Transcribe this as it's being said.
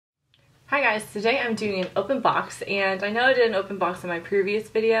Hi guys, today I'm doing an open box, and I know I did an open box in my previous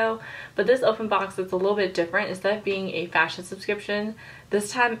video, but this open box is a little bit different. Instead of being a fashion subscription, this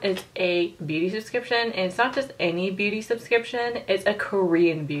time it's a beauty subscription, and it's not just any beauty subscription, it's a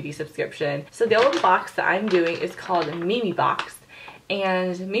Korean beauty subscription. So the open box that I'm doing is called MemeBox,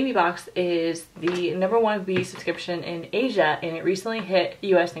 and MemeBox is the #1 beauty subscription in Asia, and it recently hit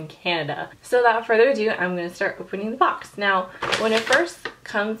US and Canada. So without further ado, I'm going to start opening the box. Now, when it first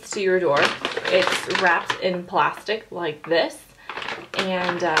comes to your door, it's wrapped in plastic like this,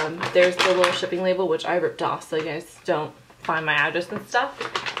 and there's the little shipping label, which I ripped off so you guys don't find my address and stuff.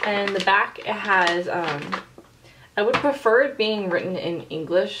 And in the back it has I would prefer it being written in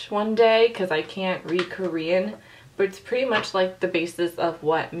English one day because I can't read Korean, but it's pretty much like the basis of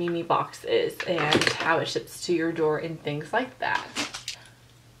what MemeBox is and how it ships to your door and things like that.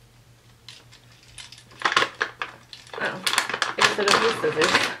 Oh, I guess I don't use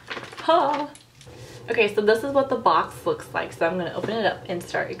scissors. Huh. Okay, so this is what the box looks like. So I'm going to open it up and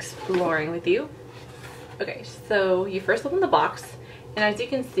start exploring with you. Okay, so you first open the box, and as you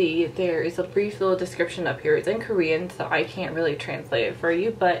can see, there is a brief little description up here. It's in Korean, so I can't really translate it for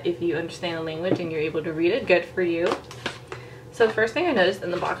you, but if you understand the language and you're able to read it, good for you. So the first thing I noticed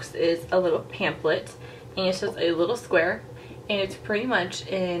in the box is a little pamphlet, and it's just a little square, and it's pretty much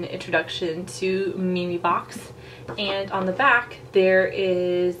an introduction to MemeBox. And on the back, there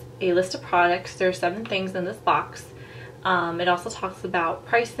is a list of products. There are 7 things in this box. It also talks about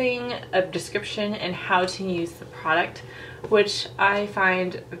pricing, a description, and how to use the product, which I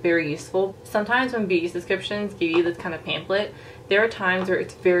find very useful. Sometimes when beauty subscriptions give you this kind of pamphlet, there are times where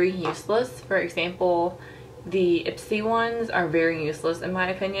it's very useless. For example, the Ipsy ones are very useless in my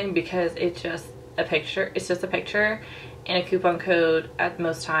opinion because it's just a picture. It's just a picture and a coupon code at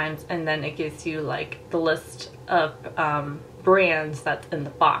most times, and then it gives you like the list of brands that's in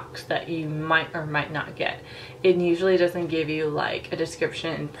the box that you might or might not get. It usually doesn't give you like a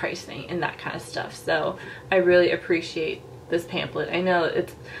description and pricing and that kind of stuff. So I really appreciate this pamphlet. I know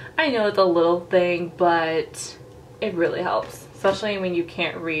it's a little thing, but it really helps, especially when you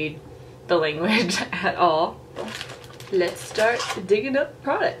can't read the language at all. Let's start digging up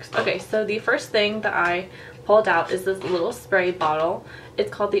products. Okay, so the first thing that I pulled out is this little spray bottle. It's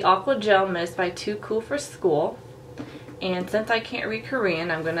called the Aqua Gel Mist by Too Cool for School. And since I can't read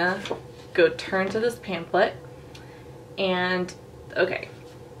Korean, I'm gonna go turn to this pamphlet. And okay,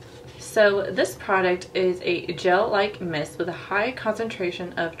 so this product is a gel-like mist with a high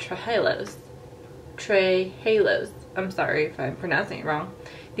concentration of trehalose. I'm sorry if I'm pronouncing it wrong.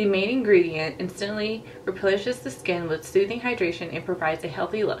 The main ingredient instantly replenishes the skin with soothing hydration and provides a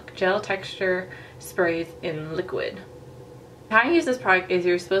healthy look. Gel texture sprays in liquid. How you use this product is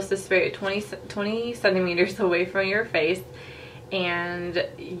you're supposed to spray it 20 centimeters away from your face, and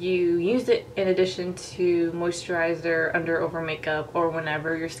you use it in addition to moisturizer, under over makeup, or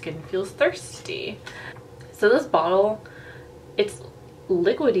whenever your skin feels thirsty. So this bottle, it's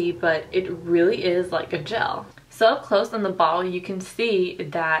liquidy, but it really is like a gel. So up close on the bottle you can see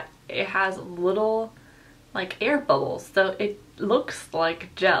that it has little like air bubbles, so it looks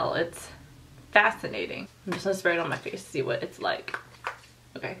like gel. It's fascinating. I'm just gonna spray it on my face to see what it's like.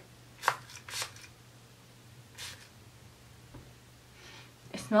 Okay.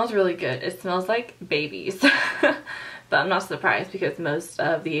 It smells really good. It smells like babies. But I'm not surprised because most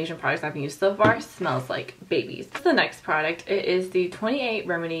of the Asian products I've used so far smells like babies. The next product, it is the 28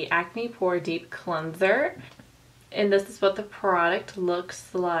 Remedy Acne Pore Deep Cleanser. And this is what the product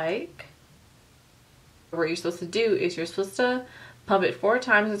looks like. What you're supposed to do is you're supposed to pump it 4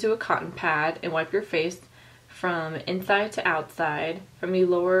 times into a cotton pad and wipe your face from inside to outside, from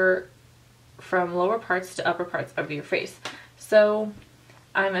lower parts to upper parts of your face. So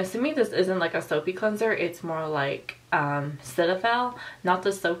I'm assuming this isn't like a soapy cleanser. It's more like Cetaphil, not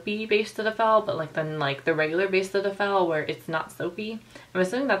the soapy based Cetaphil, but like the regular based Cetaphil where it's not soapy. I'm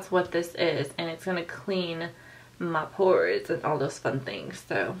assuming that's what this is, and it's gonna clean my pores and all those fun things.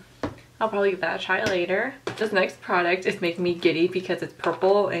 So I'll probably give that a try later. This next product is making me giddy because it's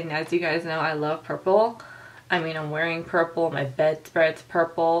purple, and as you guys know, I love purple. I mean, I'm wearing purple, my bedspread's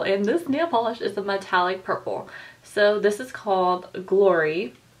purple, and this nail polish is a metallic purple. So this is called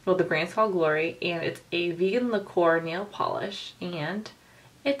Glory. Well, the brand's called Glory, and it's a vegan liqueur nail polish, and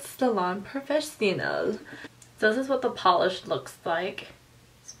it's Salon Professional. So this is what the polish looks like.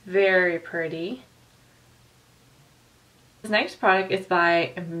 It's very pretty. This next product is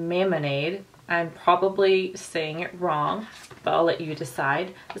by MemeBox. I'm probably saying it wrong, but I'll let you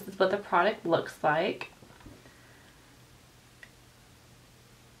decide. This is what the product looks like.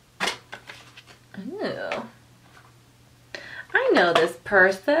 Ooh. I know this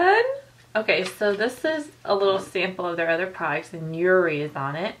person. Okay, so this is a little sample of their other products, and Yuri is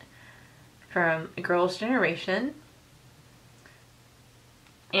on it from Girls' Generation.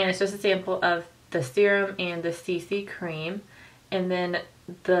 And it's just a sample of the serum and the CC cream. And then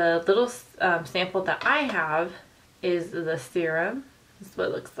the little sample that I have is the serum. This is what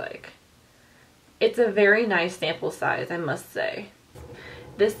it looks like. It's a very nice sample size, I must say.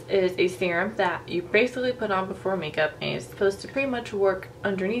 This is a serum that you basically put on before makeup, and it's supposed to pretty much work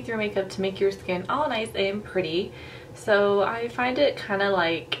underneath your makeup to make your skin all nice and pretty. So I find it kind of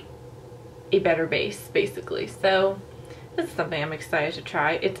like a better base, basically. So this is something I'm excited to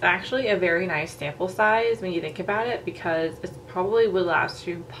try. It's actually a very nice sample size when you think about it, because it probably would last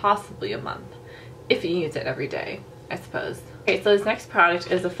you possibly a month if you use it every day, I suppose. Okay, so this next product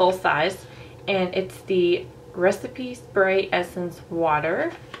is a full size, and it's the Recipe Spray Essence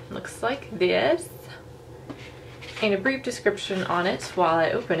Water. Looks like this. And a brief description on it while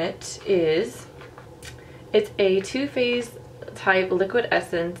I open it is, it's a two-phase type liquid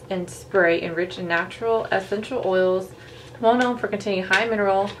essence and spray enriched in natural essential oils, well known for containing high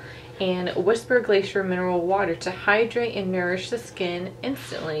mineral and Whisper Glacier mineral water to hydrate and nourish the skin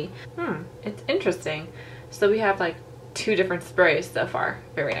instantly. It's interesting. So we have like 2 different sprays so far.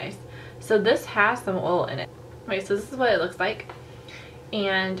 Very nice. So this has some oil in it. Okay, so this is what it looks like.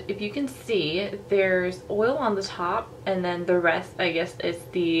 And if you can see, there's oil on the top, and then the rest, I guess, is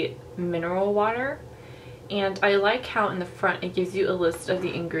the mineral water. And I like how in the front it gives you a list of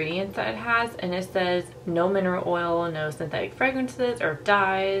the ingredients that it has, and it says no mineral oil, no synthetic fragrances or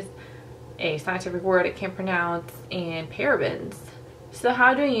dyes, a scientific word I can't pronounce, and parabens. So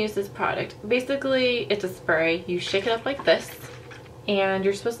how do you use this product? Basically, it's a spray. You shake it up like this, and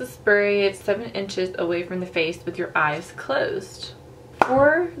you're supposed to spray it 7 inches away from the face with your eyes closed.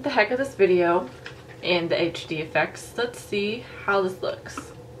 For the heck of this video and the HD effects, let's see how this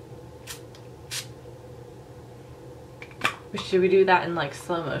looks. Should we do that in like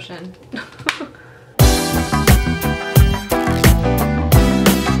slow motion?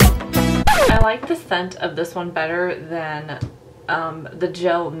 I like the scent of this one better than the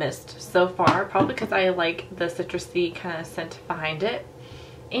gel mist so far, probably because I like the citrusy kind of scent behind it.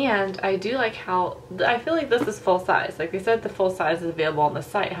 And I do like how, I feel like this is full size. Like they said, the full size is available on the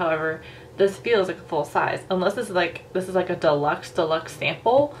site. However, this feels like a full size, unless this is like a deluxe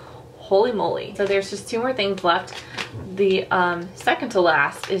sample. Holy moly. So there's just 2 more things left. The second to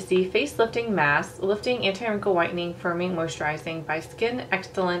last is the Face Lifting Mask, Lifting Anti-Wrinkle Whitening Firming Moisturizing by Skin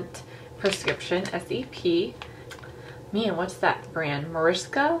Excellent Prescription, SEP. Man, what's that brand?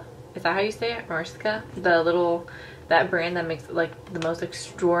 Mariska? Is that how you say it? Mariska? That brand that makes like the most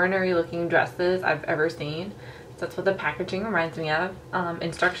extraordinary looking dresses I've ever seen. So that's what the packaging reminds me of.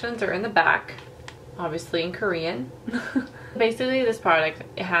 Instructions are in the back, obviously in Korean. Basically, this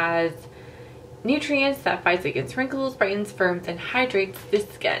product has nutrients that fights against wrinkles, brightens, firms, and hydrates the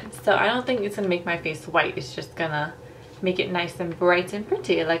skin. So I don't think it's gonna make my face white. It's just gonna make it nice and bright and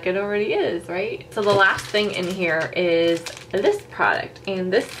pretty like it already is, right? So the last thing in here is this product,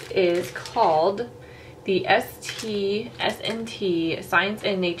 and this is called the SNT Science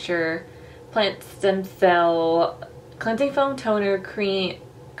and Nature Plant Stem Cell Cleansing Foam Toner Cream.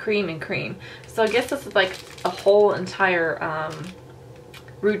 So I guess this is like a whole entire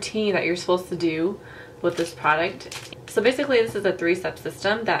routine that you're supposed to do with this product. So basically this is a 3-step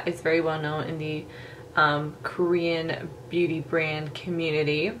system that is very well known in the Korean beauty brand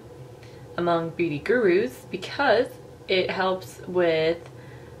community among beauty gurus, because it helps with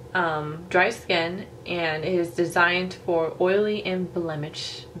dry skin, and it is designed for oily and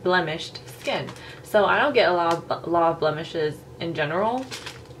blemished skin. So I don't get a lot of blemishes in general,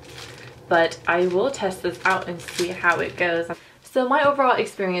 but I will test this out and see how it goes. So my overall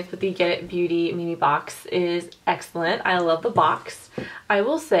experience with the Get It Beauty MemeBox is excellent. I love the box. I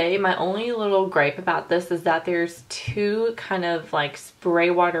will say my only little gripe about this is that there's 2 kind of like spray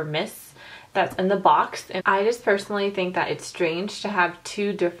water mists that's in the box, and I just personally think that it's strange to have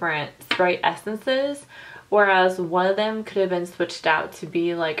 2 different spray essences, whereas one of them could have been switched out to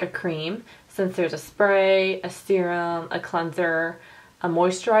be like a cream, since there's a spray, a serum, a cleanser. A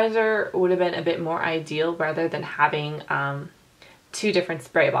moisturizer would have been a bit more ideal rather than having 2 different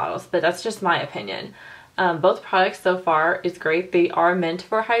spray bottles, but that's just my opinion. Both products so far is great. They are meant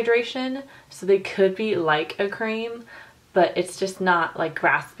for hydration, so they could be like a cream, but it's just not like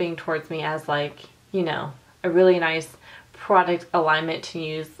grasping towards me as like, you know, a really nice product alignment to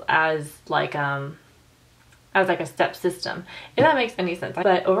use as like a step system, if that makes any sense.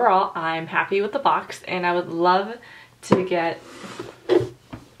 But overall, I'm happy with the box, and I would love to get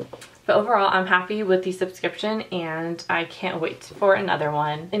But overall, I'm happy with the subscription and I can't wait for another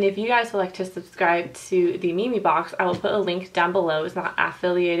one. And if you guys would like to subscribe to the MemeBox, I will put a link down below. It's not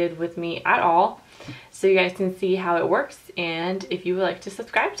affiliated with me at all, so you guys can see how it works and if you would like to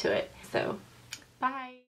subscribe to it. So, bye.